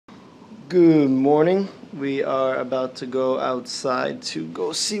Good morning. We are about to go outside to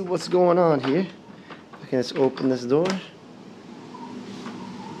go see what's going on here. Okay, let's open this door.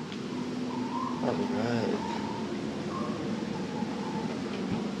 Alright.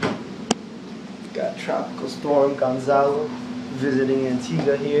 Got Tropical Storm Gonzalo visiting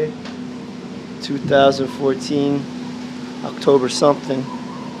Antigua here. 2014, October something.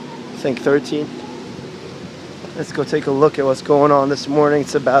 I think 13th. Let's go take a look at what's going on this morning.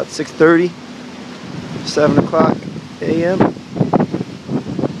 It's about 6:30, 7 o'clock a.m.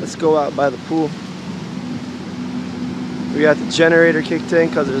 Let's go out by the pool. We got the generator kicked in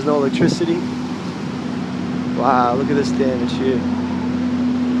because there's no electricity. Wow, look at this damage here.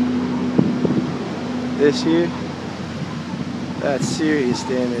 This here, that's serious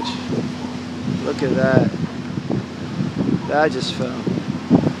damage. Look at that. That just fell.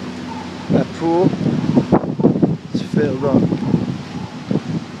 That pool is filled up.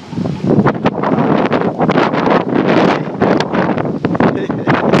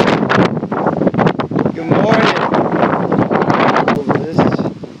 Good morning. This is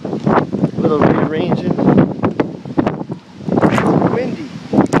a little rearranging. It's windy.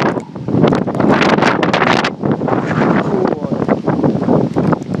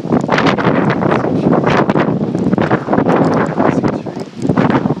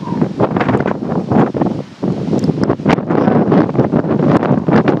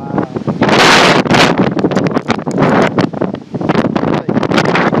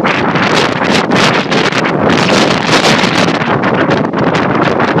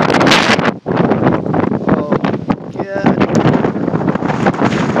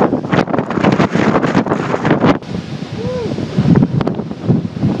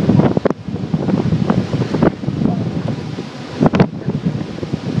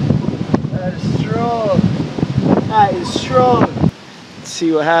 That is strong. Let's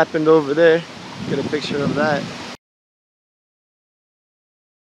see what happened over there. Get a picture of that.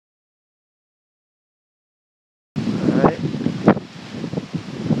 Alright.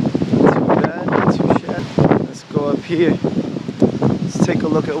 Too bad, not too shabby. Let's go up here. Let's take a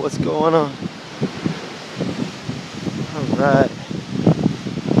look at what's going on. Alright.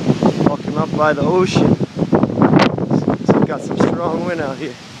 Walking up by the ocean. It's got some strong wind out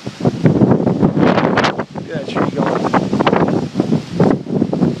here. Look at that tree going.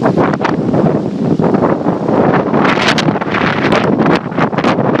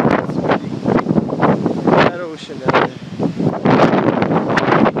 That ocean down there.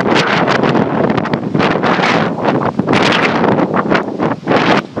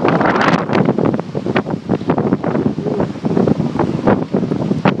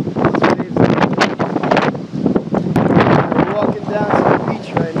 We're walking down to the beach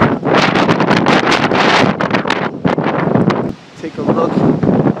right now. Take a look.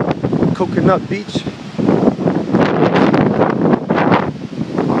 Coconut Beach.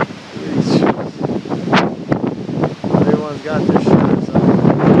 Everyone's got their shirts on.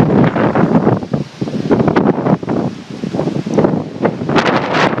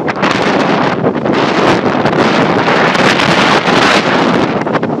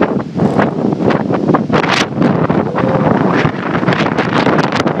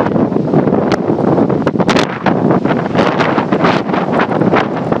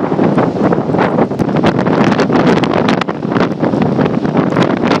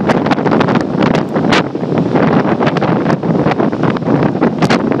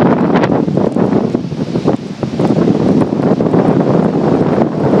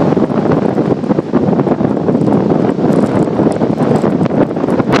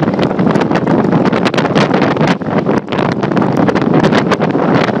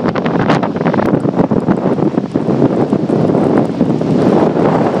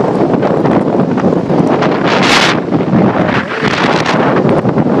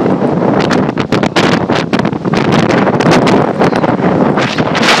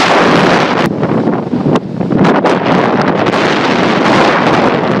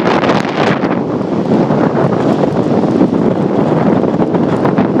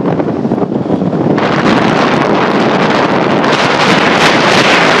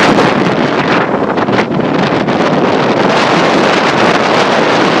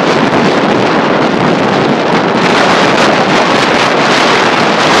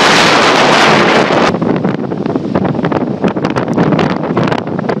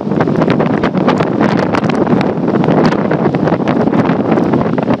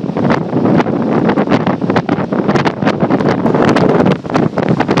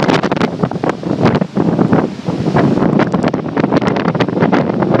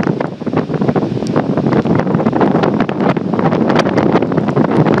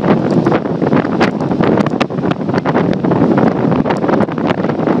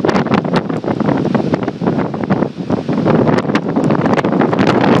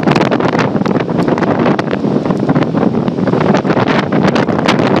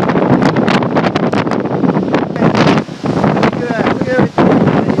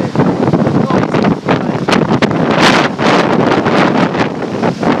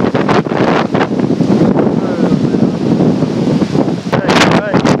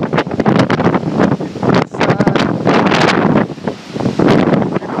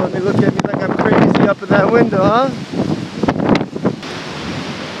 that window, huh?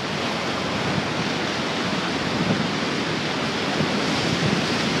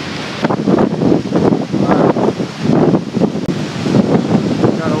 Wow.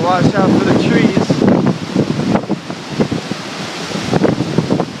 Gotta watch out for the trees.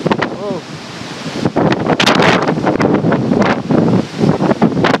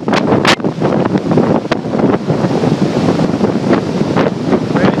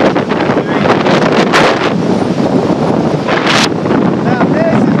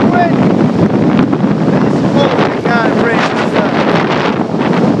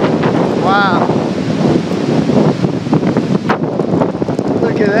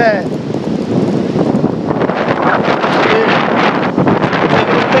 Look at that.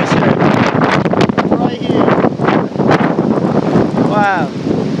 Taking a picture. Right here. Wow.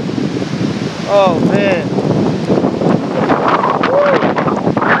 Oh man.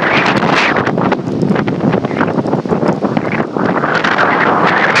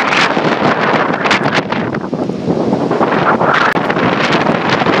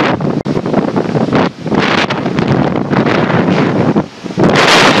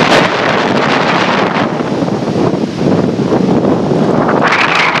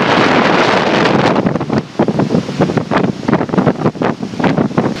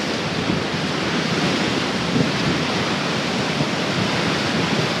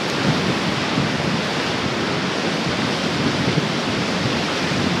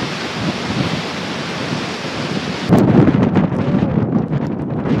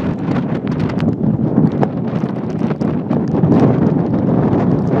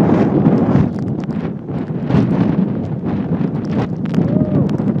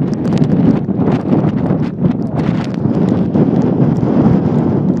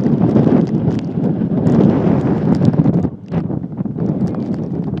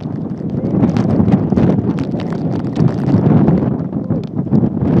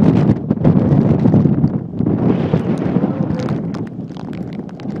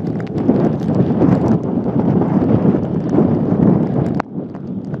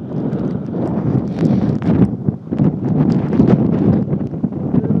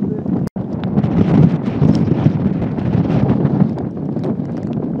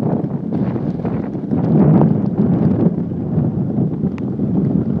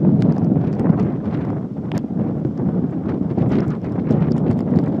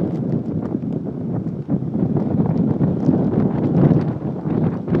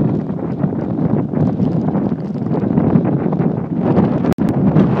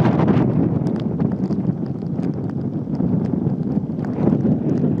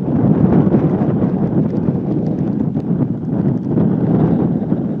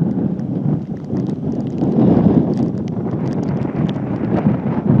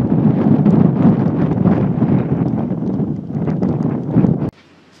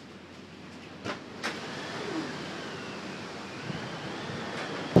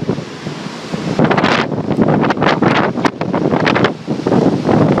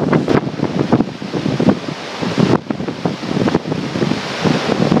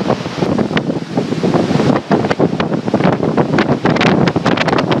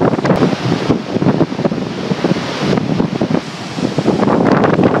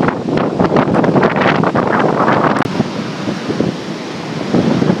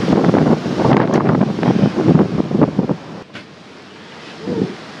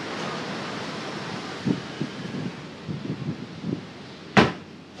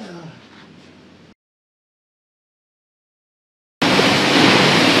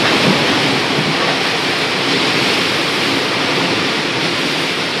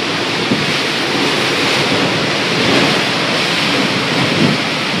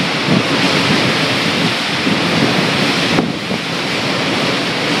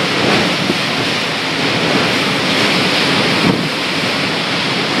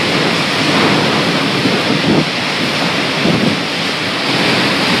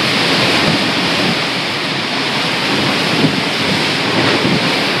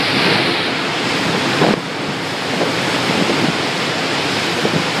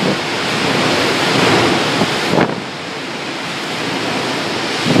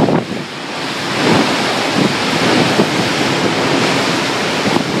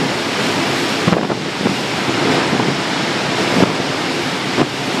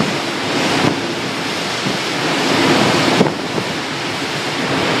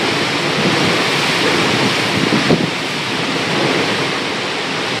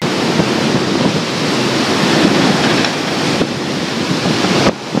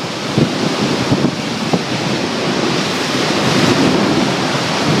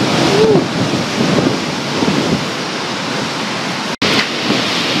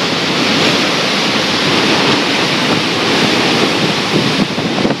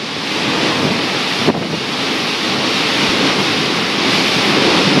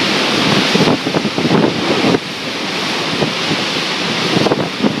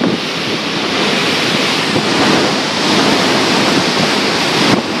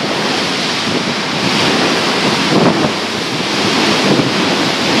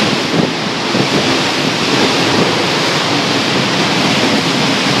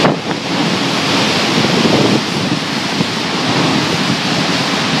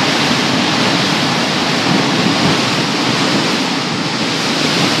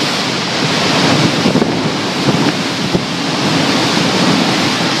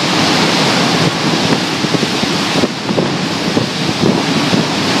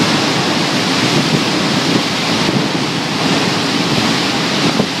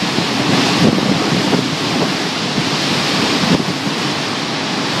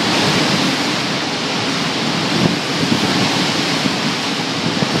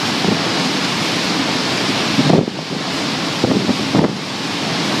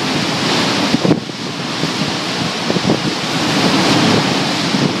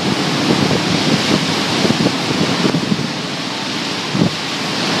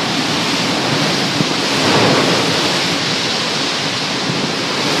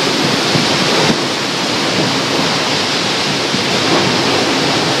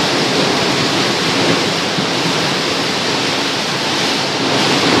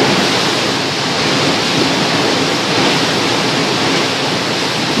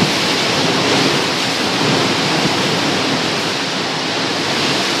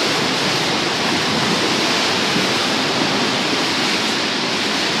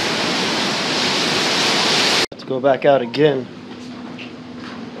 Go back out again.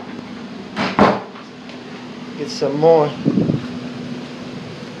 Get some more.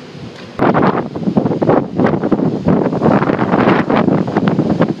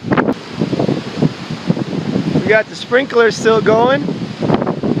 We got the sprinkler still going.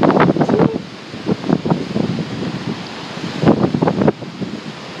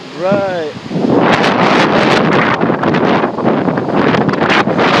 Right.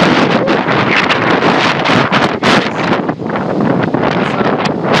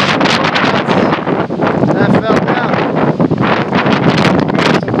 That fell down.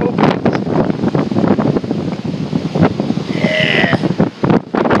 Yeah.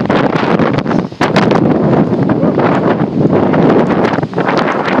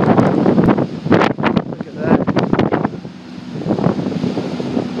 Look at that.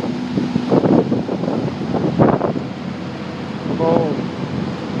 Boom.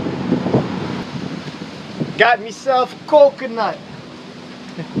 Got myself a coconut.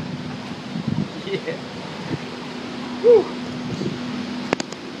 Yeah. Whew.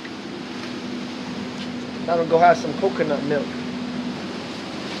 Now we'll go have some coconut milk.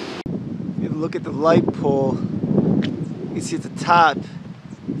 If you look at the light pole, you can see at the top,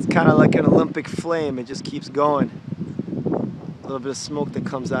 it's kind of like an Olympic flame. It just keeps going. A little bit of smoke that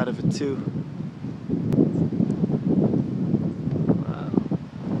comes out of it too. Wow.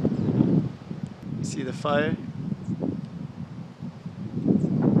 You see the fire?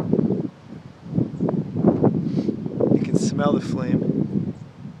 You can smell the flame.